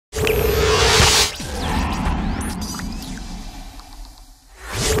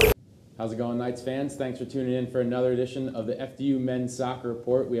How's it going, Knights fans? Thanks for tuning in for another edition of the FDU Men's Soccer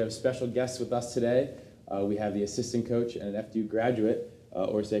Report. We have special guests with us today. We have the assistant coach and an FDU graduate,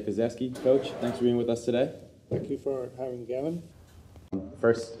 Orce Kozeski. Coach, thanks for being with us today. Thank you for having Gavin.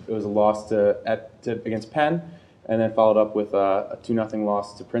 First, it was a loss against Penn, and then followed up with a 2-0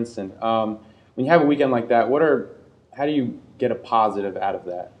 loss to Princeton. When you have a weekend like that, how do you get a positive out of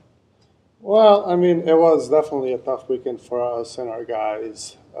that? Well, I mean, it was definitely a tough weekend for us and our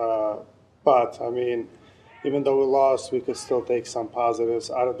guys. But, I mean, even though we lost, we could still take some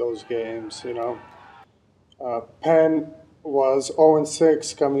positives out of those games, you know. Penn was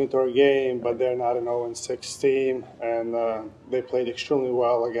 0-6 coming into our game, but they're not an 0-6 team, and they played extremely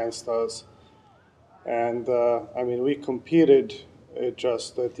well against us. And, I mean, we competed. It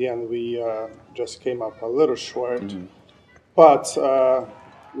just at the end we just came up a little short. Mm-hmm. But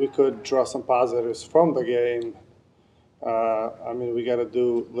we could draw some positives from the game. I mean, we got to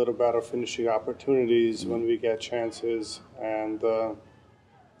do a little better finishing opportunities when we get chances, and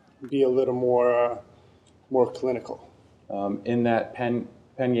be a little more clinical. In that Penn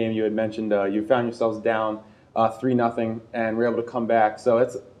game, you had mentioned you found yourselves down 3-0 and were able to come back. So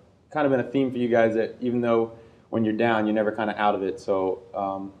it's kind of been a theme for you guys that even though when you're down, you're never kind of out of it.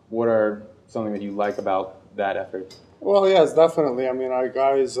 So what are something that you like about that effort? Well, yes, definitely. I mean, our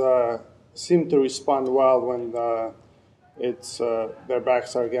guys seem to respond well when their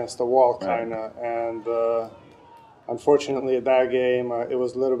backs are against the wall, kind of. Right. And unfortunately, at that game, it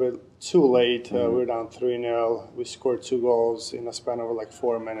was a little bit too late. We were down 3-0. We scored 2 goals in a span of like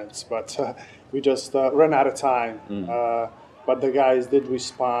 4 minutes, but we just ran out of time. But the guys did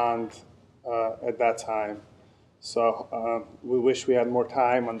respond at that time. So we wish we had more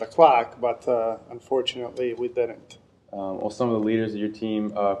time on the clock, but unfortunately, we didn't. Well, some of the leaders of your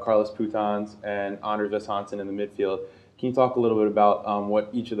team, Karlis Putans and Anders Vest-Hansen in the midfield, can you talk a little bit about what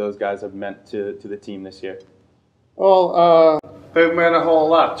each of those guys have meant to the team this year? Well, they've meant a whole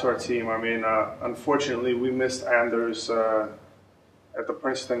lot to our team. I mean, unfortunately, we missed Anders at the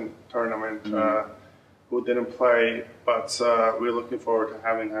Princeton tournament, who didn't play, but we're looking forward to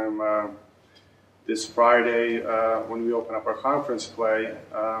having him this Friday when we open up our conference play.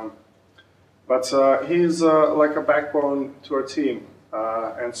 But he's like a backbone to our team.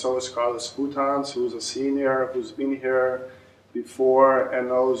 And so is Karlis Putans, who's a senior, who's been here before and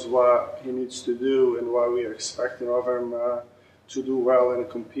knows what he needs to do and what we are expecting of him to do well and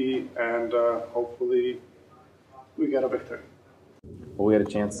compete, and hopefully we get a victory. Well, we had a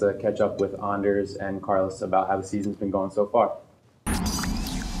chance to catch up with Anders and Karlis about how the season's been going so far.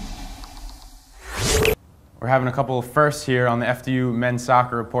 We're having a couple of firsts here on the FDU Men's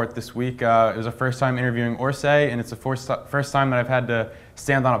Soccer Report this week. It was our first time interviewing Orce, and it's the first time that I've had to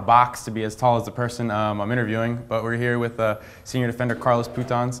stand on a box to be as tall as the person I'm interviewing. But we're here with senior defender Karlis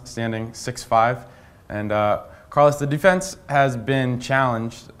Putans, standing 6'5". And Karlis, the defense has been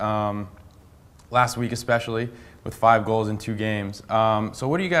challenged last week especially, with 5 goals in 2 games. So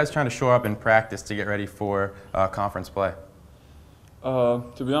what are you guys trying to shore up in practice to get ready for conference play?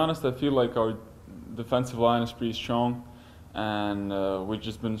 To be honest, I feel like our defensive line is pretty strong, and we've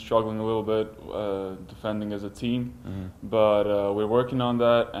just been struggling a little bit defending as a team. But we're working on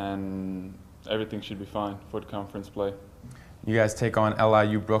that, and everything should be fine for the conference play. You guys take on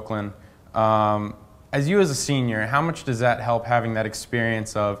LIU Brooklyn. As you as a senior, how much does that help, having that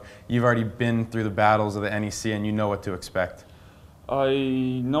experience of you've already been through the battles of the NEC and you know what to expect?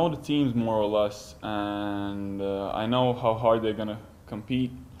 I know the teams more or less, and I know how hard they're going to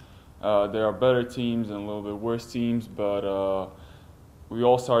compete. There are better teams and a little bit worse teams, but we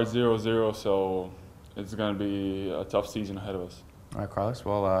all start 0-0, so it's going to be a tough season ahead of us. All right, Karlis.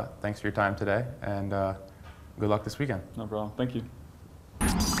 Well, thanks for your time today, and good luck this weekend. No problem. Thank you.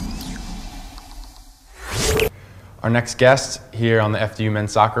 Our next guest here on the FDU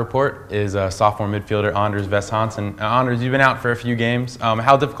Men's Soccer Report is sophomore midfielder Anders Vest-Hansen. Anders, you've been out for a few games.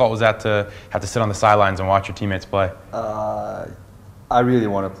 How difficult was that to have to sit on the sidelines and watch your teammates play? I really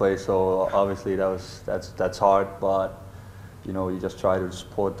want to play, so obviously that's hard. But you know, you just try to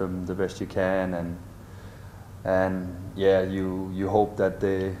support them the best you can, and yeah, you hope that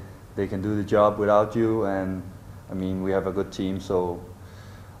they can do the job without you. And I mean, we have a good team, so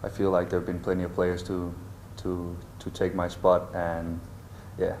I feel like there have been plenty of players to take my spot, and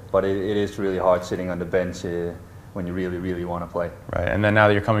yeah, but it is really hard sitting on the bench when you really want to play. Right, and then now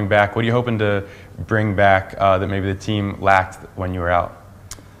that you're coming back, what are you hoping to bring back that maybe the team lacked when you were out?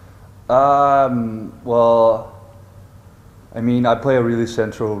 Well, I mean, I play a really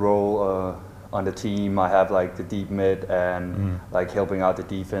central role on the team. I have like the deep mid and like helping out the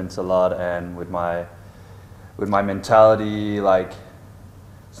defense a lot, and with my mentality, like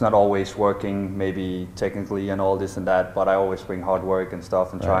it's not always working, maybe technically and all this and that, but I always bring hard work and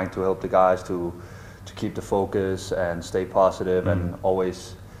stuff and trying to help the guys to keep the focus and stay positive and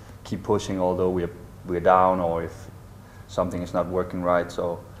always keep pushing, although we're down or if something is not working right.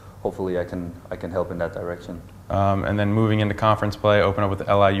 So hopefully I can help in that direction. And then moving into conference play, open up with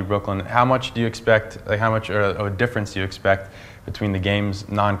LIU Brooklyn. How much do you expect, like how much of a difference do you expect between the games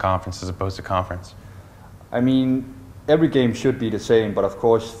non-conference as opposed to conference? I mean, every game should be the same, but of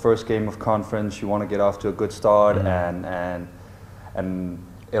course, first game of conference, you want to get off to a good start, and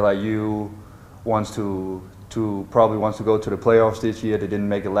LIU probably wants to go to the playoffs this year. They didn't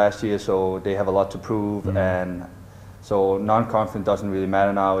make it last year, so they have a lot to prove, and so non-conference doesn't really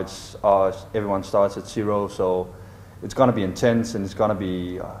matter now. It's everyone starts at 0, so it's going to be intense and it's going to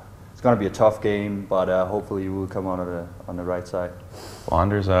be a tough game. But hopefully we'll come on the right side. Well,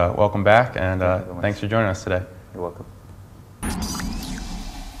 Anders, welcome back, and thanks for joining us today. You're welcome.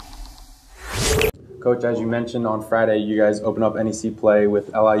 Coach, as you mentioned on Friday, you guys open up NEC play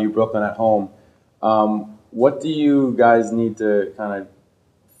with LIU Brooklyn at home. What do you guys need to kind of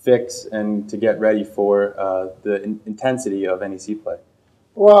fix and to get ready for the intensity of NEC play?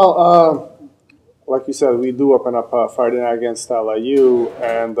 Well, like you said, we do open up Friday night against LIU,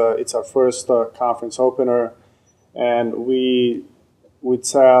 and it's our first conference opener, and we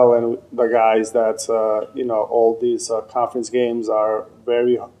tell and the guys that all these conference games are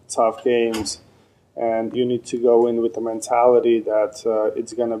very tough games, and you need to go in with the mentality that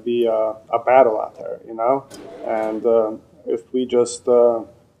it's going to be a battle out there, and if we just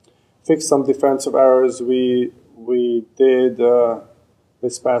fix some defensive errors we did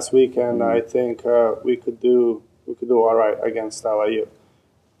this past weekend, I think we could do all right against LIU.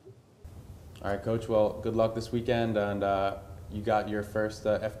 All right, Coach. Well, good luck this weekend, and you got your first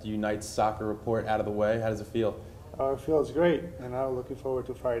FDU Knights soccer report out of the way. How does it feel? It feels great, and I'm looking forward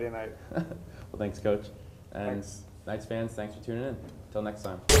to Friday night. Well, thanks, Coach. And thanks. Knights fans, thanks for tuning in. Until next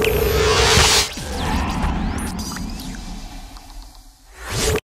time.